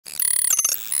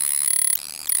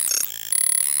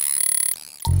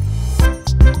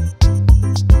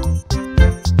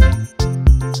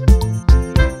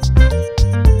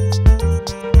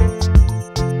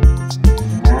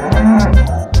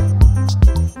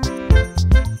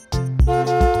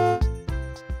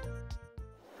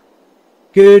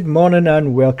Good morning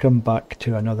and welcome back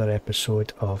to another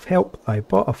episode of Help, I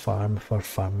Bought a Farm for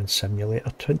Farming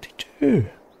Simulator 22.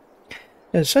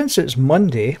 And since it's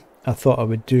Monday, I thought I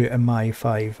would do a My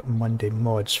 5 Monday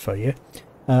mods for you.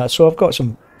 So I've got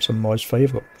some mods for you.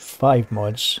 I've got 5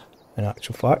 mods in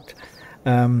actual fact.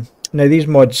 Now these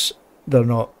mods, they're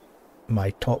not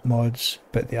my top mods,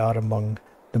 but they are among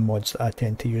the mods that I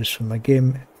tend to use for my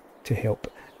game to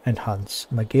help enhance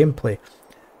my gameplay.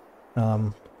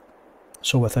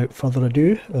 So without further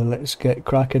ado, let's get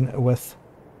cracking with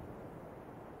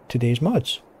today's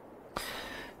mods.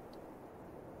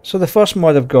 So the first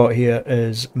mod I've got here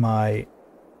is my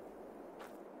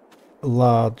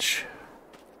large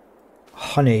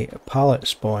honey pallet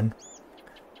spawn.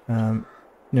 Now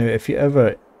if you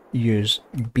ever use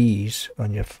bees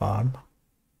on your farm,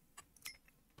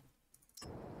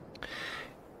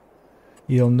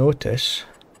 you'll notice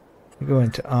you go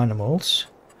into animals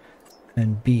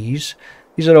and bees.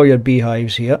 These are all your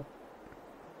beehives here.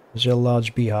 There's your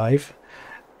large beehive,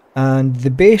 and the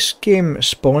base game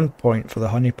spawn point for the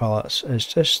honey pallets is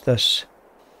just this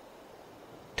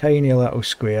tiny little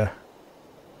square,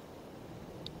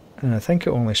 and I think it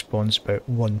only spawns about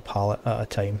 1 pallet at a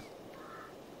time,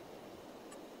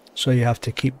 so you have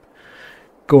to keep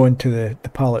going to the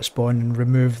pallet spawn and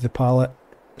remove the pallet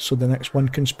so the next one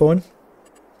can spawn,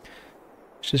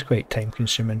 which is quite time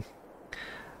consuming.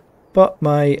 But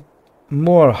my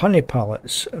more honey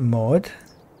pallets mod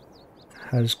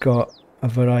has got a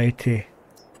variety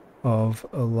of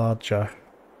larger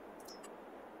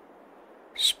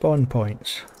spawn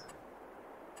points,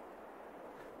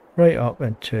 right up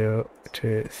into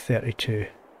 32,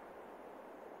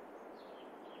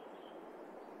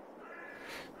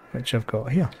 which I've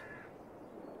got here.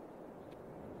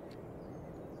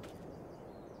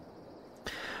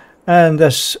 And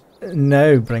this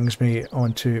now brings me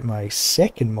on to my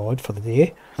second mod for the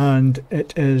day, and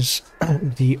it is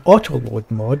the Autoload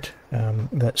mod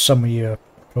that some of you are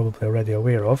probably already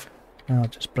aware of. I'll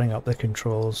just bring up the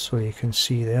controls so you can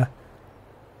see there.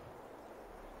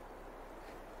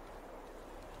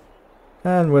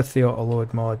 And with the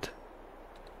Autoload mod,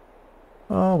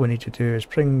 all we need to do is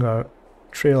bring our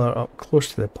trailer up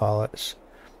close to the pallets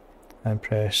and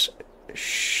press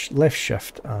left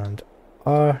shift and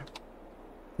R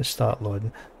to start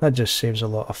loading. That just saves a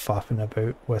lot of faffing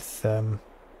about with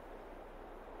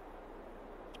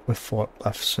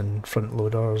forklifts and front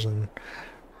loaders and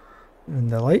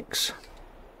the likes.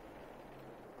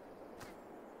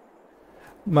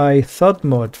 My third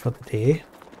mod for the day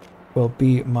will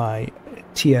be my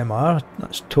TMR,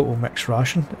 that's Total Mix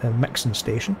Ration, Mixing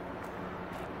Station,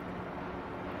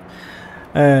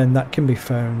 and that can be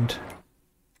found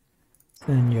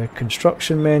in your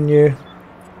construction menu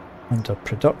under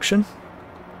production,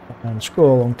 and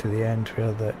scroll along to the end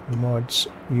where the mods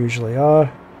usually are,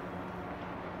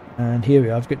 and here we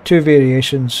are. I've got 2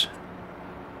 variations,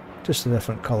 just a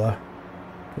different colour,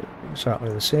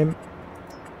 exactly the same.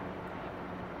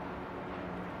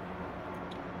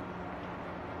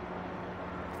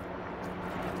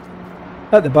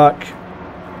 At the back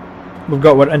we've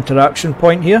got our interaction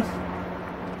point here.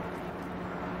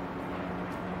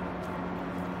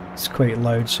 It's quite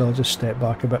loud, so I'll just step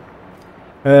back a bit.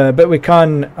 But we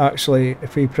can actually,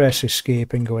 if we press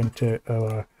escape and go into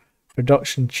our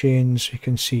production chains, you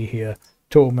can see here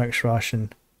total mix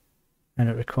ration, and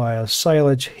it requires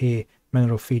silage, hay,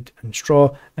 mineral feed and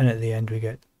straw, and at the end we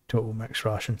get total mix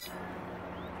ration.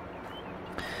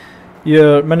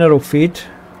 Your mineral feed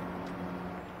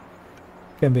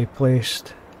can be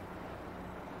placed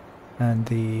in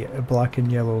the black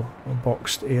and yellow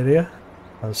boxed area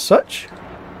as such.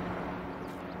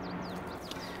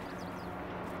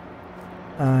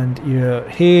 And your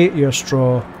hay, your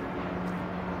straw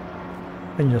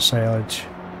and your silage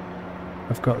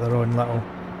have got their own little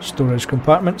storage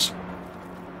compartments.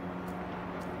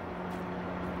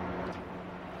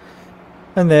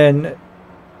 And then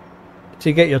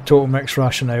to get your total mix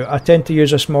ration out, I tend to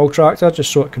use a small tractor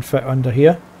just so it can fit under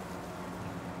here.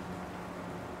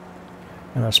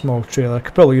 And a small trailer. I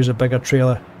could probably use a bigger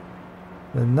trailer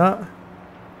than that.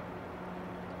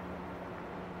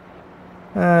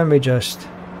 And we just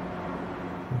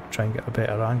try and get a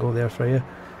better angle there for you.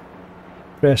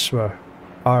 Press our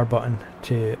R button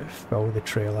to fill the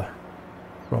trailer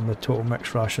from the total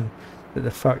mix ration that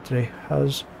the factory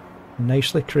has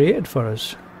nicely created for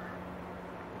us.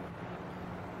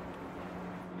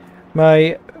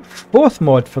 My fourth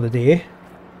mod for the day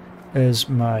is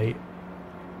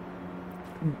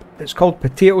it's called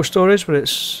potato storage, but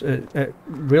it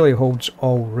really holds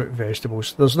all root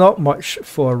vegetables. There's not much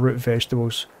for root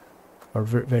vegetables or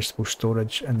root vegetable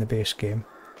storage in the base game.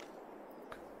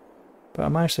 but I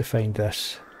managed to find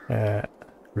this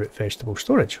root vegetable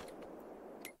storage.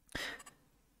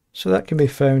 So that can be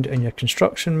found in your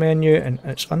construction menu, and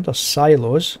it's under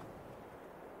silos,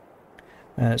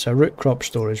 and it's a root crop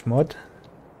storage mod,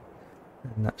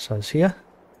 and that's us here.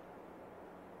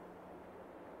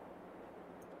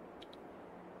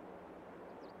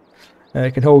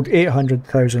 It can hold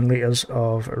 800,000 litres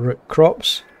of root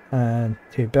crops, and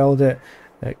to build it,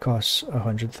 it costs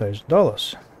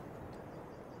 $100,000.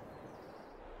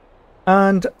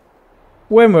 And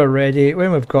when we're ready,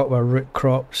 when we've got our root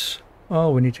crops,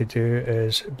 all we need to do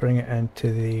is bring it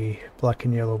into the black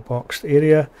and yellow boxed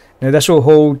area. Now this will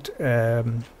hold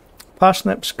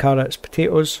parsnips, carrots,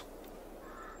 potatoes,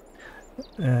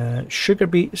 sugar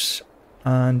beets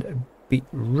and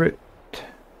beetroot.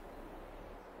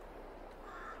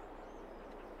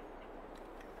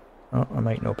 Oh, I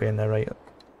might not be in the right.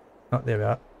 Oh, there we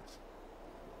are.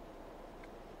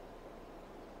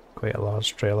 Quite a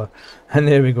large trailer. And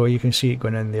there we go, you can see it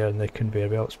going in there in the conveyor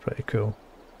belt. It's pretty cool.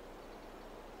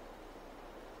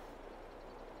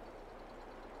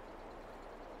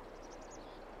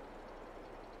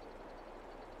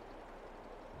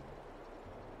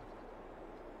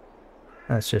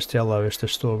 That's just to allow us to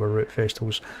store our root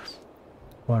vegetables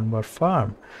on our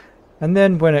farm. And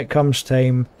then when it comes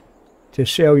time to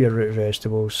sell your root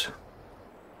vegetables,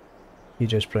 you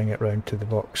just bring it round to the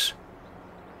box,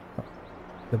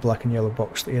 the black and yellow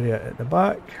boxed area at the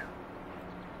back.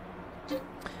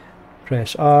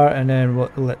 Press R, and then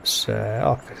let's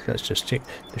just take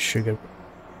the sugar.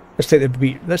 Let's take the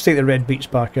beet. Let's take the red beets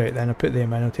back out. Then I'll put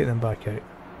them in. I'll take them back out.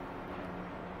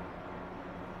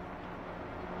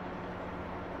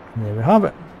 And there we have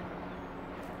it.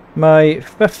 My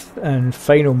fifth and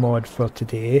final mod for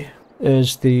today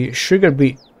is the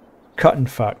Sugarbeet cutting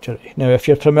factory. Now, if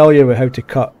you're familiar with how to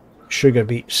cut sugar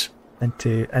beets and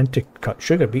to cut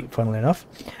sugar beet, funnily enough,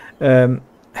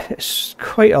 it's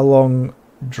quite a long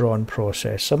drawn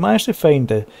process. So I managed to find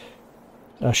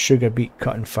a sugar beet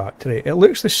cutting factory. It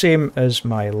looks the same as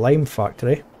my lime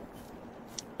factory,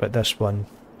 but this one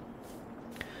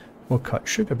will cut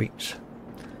sugar beets.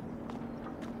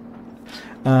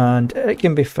 And it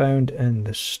can be found in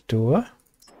the store.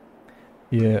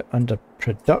 You're under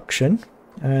production,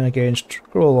 and again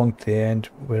scroll along to the end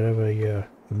wherever your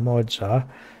mods are,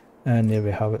 and there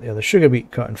we have it there, the sugar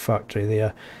beet cutting factory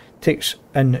there. Takes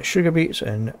in sugar beets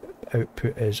and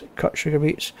output is cut sugar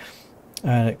beets,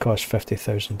 and it costs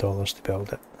 $50,000 to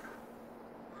build it.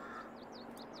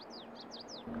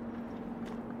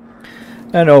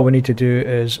 And all we need to do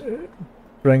is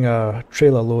bring a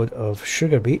trailer load of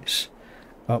sugar beets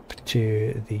up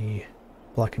to the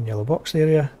black and yellow box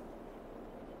area.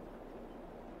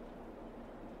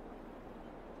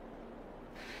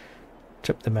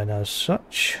 Tip them in as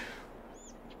such.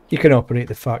 You can operate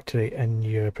the factory in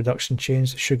your production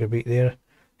chains. The sugar beet there,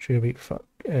 sugar beet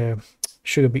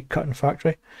cutting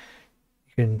factory.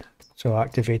 You can so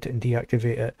activate it and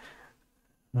deactivate it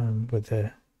with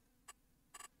the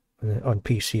on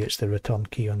PC. It's the return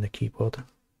key on the keyboard.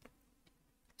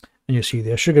 And you see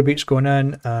there sugar beets going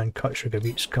in and cut sugar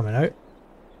beets coming out.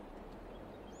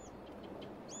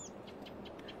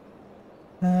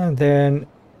 And then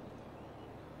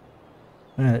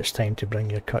it's time to bring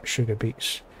your cut sugar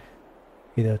beets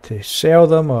either to sell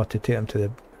them or to take them to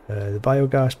the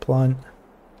biogas plant.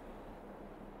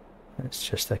 It's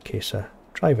just a case of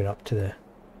driving up to the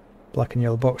black and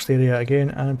yellow boxed area again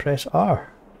and press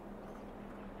R.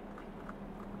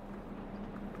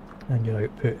 And your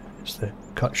output is the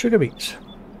cut sugar beets.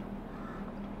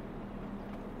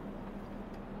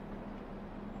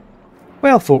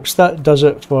 Well folks, that does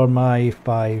it for my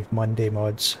 5 Monday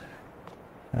mods.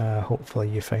 Hopefully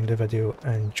you found the video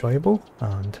enjoyable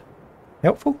and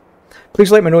helpful.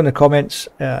 Please let me know in the comments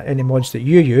any mods that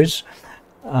you use,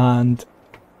 and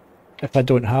if I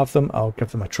don't have them I'll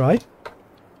give them a try.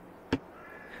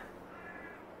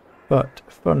 But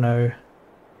for now,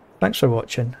 thanks for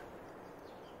watching.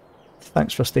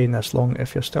 Thanks for staying this long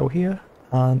if you're still here,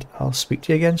 and I'll speak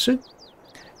to you again soon.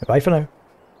 Bye for now.